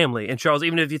family. And Charles,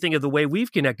 even if you think of the way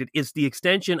we've connected, it's the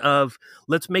extension of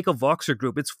let's make a Voxer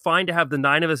group. It's fine to have the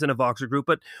 9 of us in a Voxer group,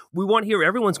 but we want to hear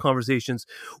everyone's conversations.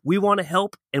 We want to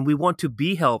help and we want to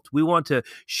be helped. We want to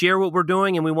share what we're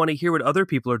doing and we want to hear what other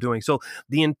people are doing. So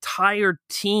the entire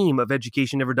team of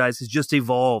Education Never Dies has just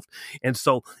evolved. And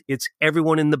so it's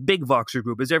everyone in the big Voxer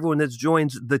group, it's everyone that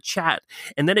joins the chat.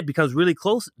 And then it becomes really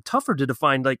tougher to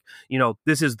define, like, you know,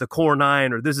 this is the core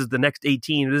 9 or this is the next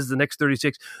 18 or this is the next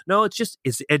 36. No, it's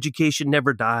Education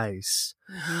Never Dies.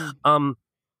 Mm-hmm.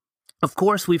 Of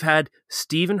course, we've had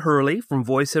Stephen Hurley from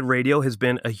Voice Ed Radio has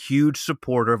been a huge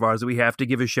supporter of ours that we have to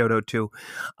give a shout out to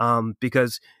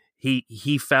because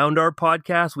he found our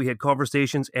podcast. We had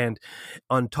conversations, and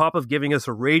on top of giving us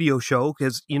a radio show,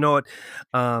 because you know what,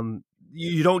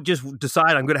 you don't just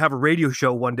decide I'm going to have a radio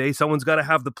show one day. Someone's got to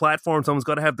have the platform. Someone's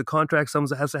got to have the contract.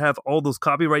 Someone has to have all those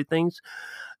copyright things.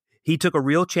 He took a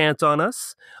real chance on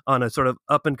us, on a sort of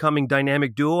up and coming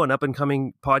dynamic duo, an up and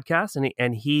coming podcast,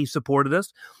 and he supported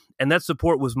us. And that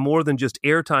support was more than just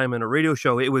airtime and a radio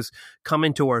show. It was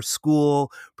coming to our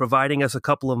school, providing us a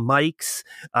couple of mics,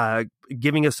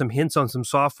 giving us some hints on some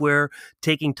software,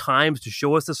 taking times to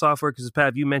show us the software. Because,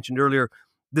 Pav, you mentioned earlier,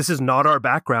 this is not our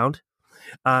background.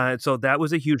 So that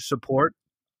was a huge support.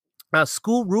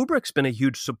 School Rubric's been a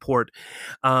huge support.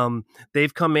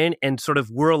 They've come in and sort of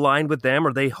we're aligned with them,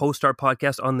 or they host our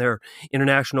podcast on their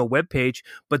international webpage,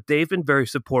 but they've been very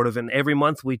supportive. And every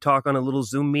month we talk on a little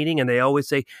Zoom meeting and they always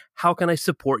say, how can I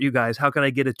support you guys? How can I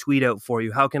get a tweet out for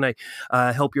you? How can I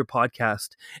help your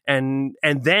podcast? And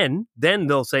then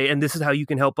they'll say, and this is how you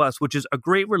can help us, which is a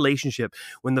great relationship.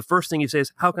 When the first thing you say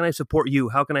is, how can I support you?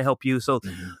 How can I help you? So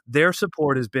their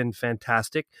support has been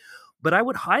fantastic. But I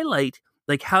would highlight,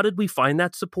 like, how did we find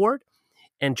that support?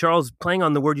 And Charles, playing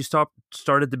on the word you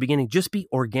started at the beginning, just be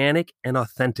organic and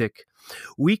authentic.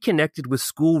 We connected with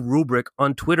School Rubric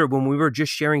on Twitter when we were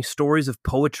just sharing stories of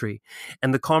poetry.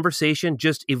 And the conversation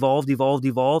just evolved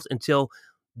until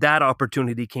that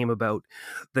opportunity came about.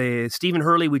 The Stephen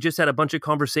Hurley, we just had a bunch of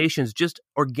conversations, just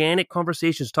organic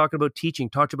conversations, talking about teaching,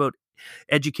 talked about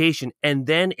education, and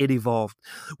then it evolved.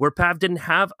 Where Pav didn't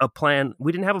have a plan,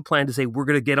 we didn't have a plan to say we're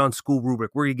going to get on School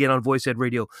Rubric, we're going to get on Voice Ed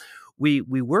Radio. We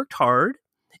worked hard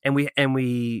and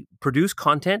we produce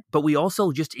content, but we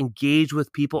also just engage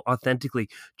with people authentically.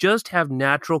 Just have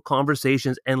natural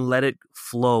conversations and let it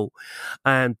flow.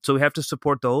 And so we have to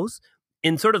support those.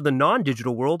 In sort of the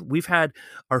non-digital world, we've had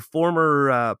our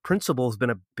former principal has been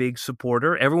a big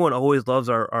supporter. Everyone always loves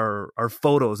our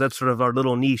photos. That's sort of our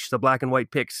little niche, the black and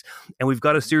white pics. And we've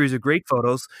got a series of great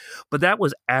photos. But that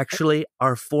was actually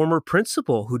our former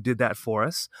principal who did that for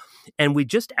us. And we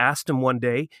just asked him one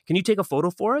day, can you take a photo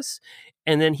for us?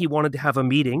 And then he wanted to have a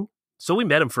meeting. So we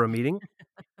met him for a meeting.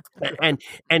 and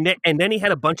then he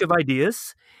had a bunch of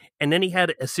ideas. And then he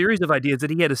had a series of ideas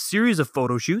that he had a series of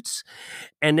photo shoots.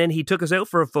 And then he took us out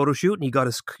for a photo shoot and he got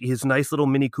his nice little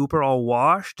Mini Cooper all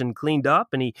washed and cleaned up.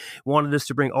 And he wanted us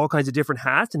to bring all kinds of different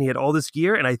hats and he had all this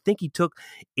gear. And I think he took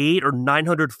 800 or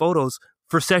 900 photos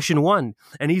for session 1.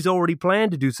 And he's already planned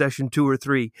to do session 2 or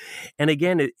 3. And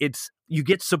again, it's you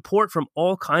get support from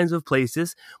all kinds of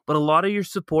places, but a lot of your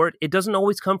support, it doesn't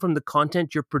always come from the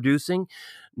content you're producing.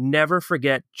 Never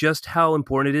forget just how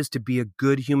important it is to be a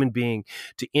good human being,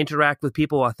 to interact with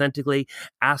people authentically,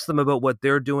 ask them about what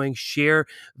they're doing, share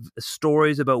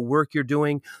stories about work you're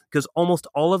doing, because almost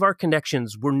all of our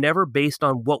connections were never based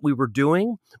on what we were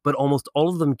doing, but almost all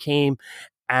of them came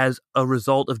as a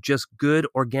result of just good,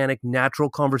 organic, natural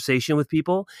conversation with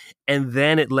people. And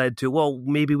then it led to, well,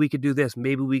 maybe we could do this.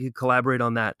 Maybe we could collaborate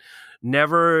on that.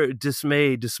 Never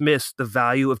dismiss the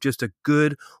value of just a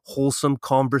good, wholesome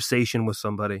conversation with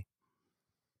somebody.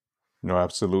 No,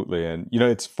 absolutely. And, you know,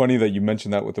 it's funny that you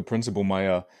mentioned that with the principal.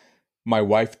 My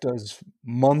wife does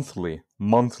monthly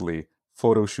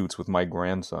photo shoots with my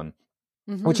grandson.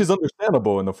 which is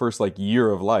understandable in the first like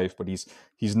year of life, but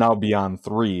he's now beyond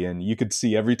 3, and you could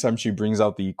see every time she brings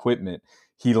out the equipment,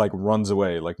 he like runs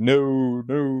away, like no,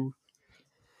 no.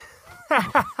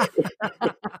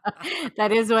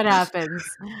 That is what happens.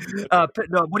 No,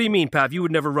 what do you mean, Pav? You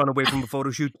would never run away from a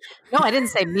photo shoot? No, I didn't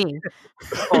say me.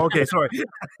 Oh, okay, sorry.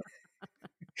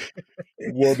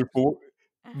 Wonderful.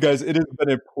 Guys, it has been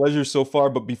a pleasure so far,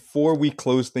 but before we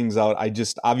close things out,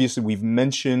 obviously we've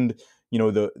mentioned,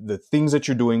 the things that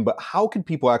you're doing, but how can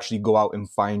people actually go out and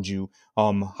find you?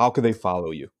 How could they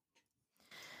follow you?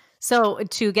 So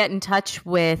to get in touch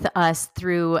with us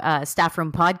through Staff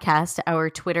Room Podcast, our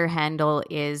Twitter handle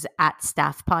is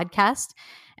 @StaffPodcast.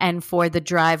 And for the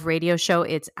Drive radio show,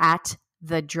 it's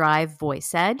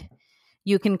 @TheDriveVoiceEd.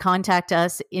 You can contact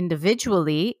us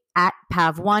individually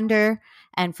 @PavWander.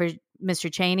 And for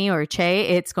Mr. Cheney or Chey,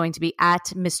 it's going to be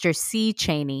 @Mr. C.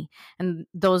 Cheney. And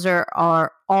those are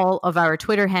all of our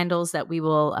Twitter handles that we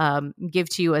will give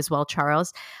to you as well,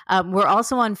 Charles. We're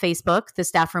also on Facebook, the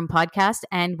Staff Room Podcast,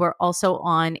 and we're also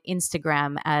on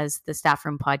Instagram as the Staff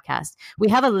Room Podcast. We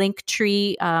have a link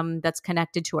tree that's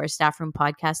connected to our Staff Room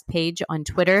Podcast page on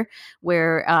Twitter,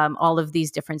 where all of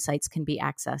these different sites can be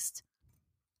accessed.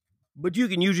 But you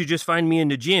can usually just find me in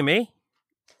the gym, eh?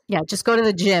 Yeah, just go to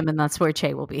the gym and that's where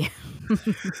Chey will be.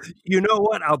 You know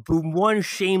what? I'll boom one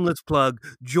shameless plug.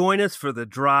 Join us for the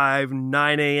Drive,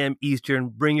 9 a.m.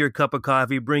 Eastern. Bring your cup of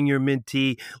coffee, bring your mint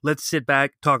tea. Let's sit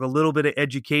back, talk a little bit of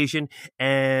education,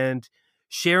 and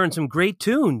sharing some great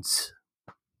tunes.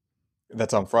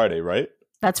 That's on Friday, right?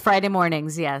 That's Friday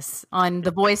mornings, yes. On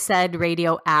the Voice Said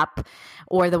radio app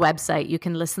or the website. You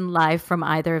can listen live from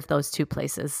either of those two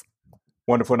places.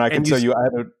 Wonderful. And I can tell you, I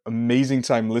had an amazing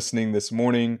time listening this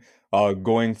morning,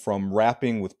 going from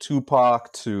rapping with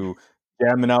Tupac to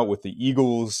jamming out with the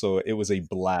Eagles. So it was a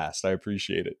blast. I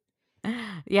appreciate it.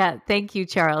 Yeah, thank you,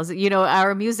 Charles.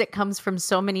 Our music comes from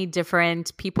so many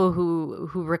different people who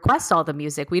request all the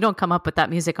music. We don't come up with that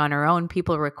music on our own.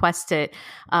 People request it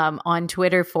on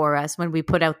Twitter for us when we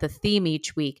put out the theme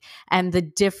each week. And the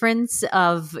difference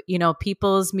of,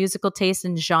 people's musical tastes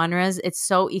and genres, it's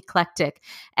so eclectic.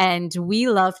 And we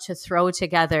love to throw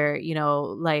together,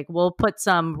 like we'll put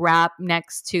some rap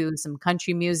next to some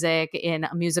country music in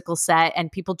a musical set.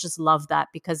 And people just love that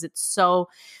because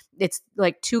it's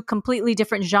like two completely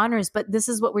different genres, but this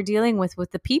is what we're dealing with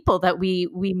the people that we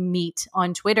meet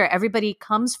on Twitter. Everybody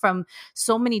comes from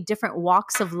so many different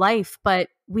walks of life, but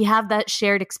we have that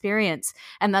shared experience,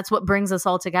 and that's what brings us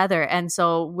all together. And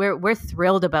so we're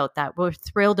thrilled about that. We're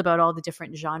thrilled about all the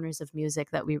different genres of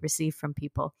music that we receive from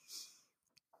people.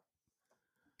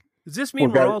 Does this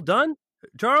mean we're all done?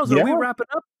 Charles, are we wrapping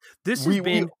up? This has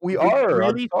been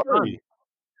really fun.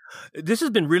 This has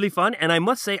been really fun, and I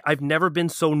must say, I've never been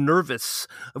so nervous.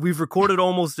 We've recorded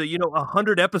almost,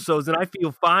 100 episodes, and I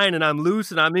feel fine, and I'm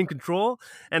loose, and I'm in control.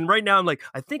 And right now, I'm like,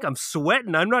 I think I'm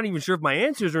sweating. I'm not even sure if my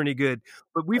answers are any good.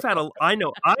 But I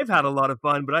know I've had a lot of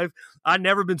fun, but I've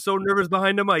never been so nervous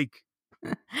behind a mic.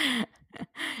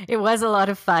 It was a lot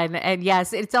of fun, and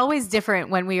yes, it's always different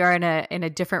when we are in a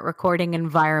different recording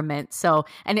environment. So,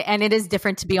 and it is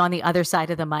different to be on the other side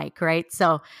of the mic, right?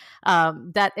 So,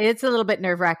 that it's a little bit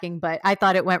nerve-wracking, but I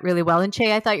thought it went really well. And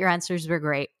Chey, I thought your answers were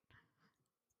great.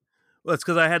 Well, it's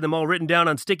because I had them all written down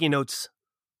on sticky notes.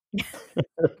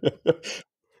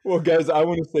 Well, guys, I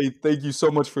want to say thank you so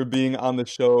much for being on the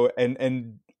show,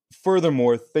 and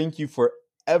furthermore, thank you for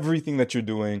everything that you're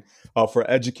doing for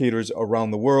educators around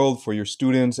the world, for your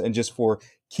students, and just for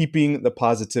keeping the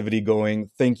positivity going.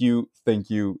 Thank you, thank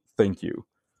you, thank you.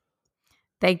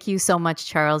 Thank you so much,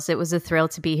 Charles. It was a thrill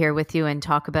to be here with you and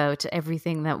talk about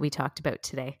everything that we talked about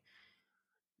today.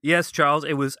 Yes, Charles,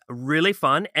 it was really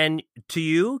fun. And to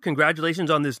you, congratulations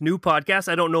on this new podcast.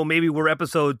 I don't know, maybe we're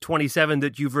episode 27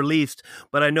 that you've released,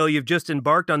 but I know you've just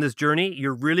embarked on this journey.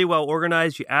 You're really well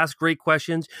organized. You ask great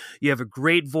questions. You have a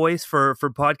great voice for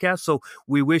podcasts. So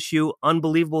we wish you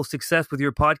unbelievable success with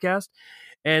your podcast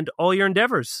and all your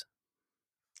endeavors.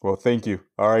 Well, thank you.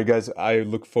 All right, guys, I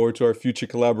look forward to our future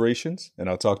collaborations, and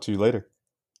I'll talk to you later.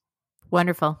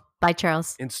 Wonderful. Bye,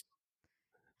 Charles.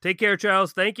 Take care,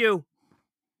 Charles. Thank you.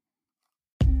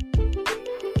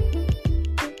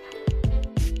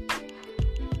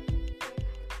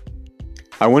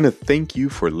 I want to thank you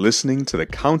for listening to the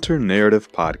Counter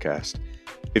Narrative Podcast.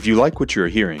 If you like what you're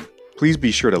hearing, please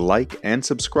be sure to like and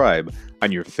subscribe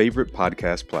on your favorite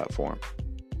podcast platform.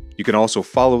 You can also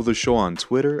follow the show on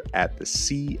Twitter at the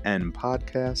CN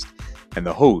Podcast and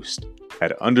the host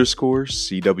at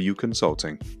 _CW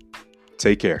Consulting.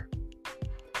 Take care.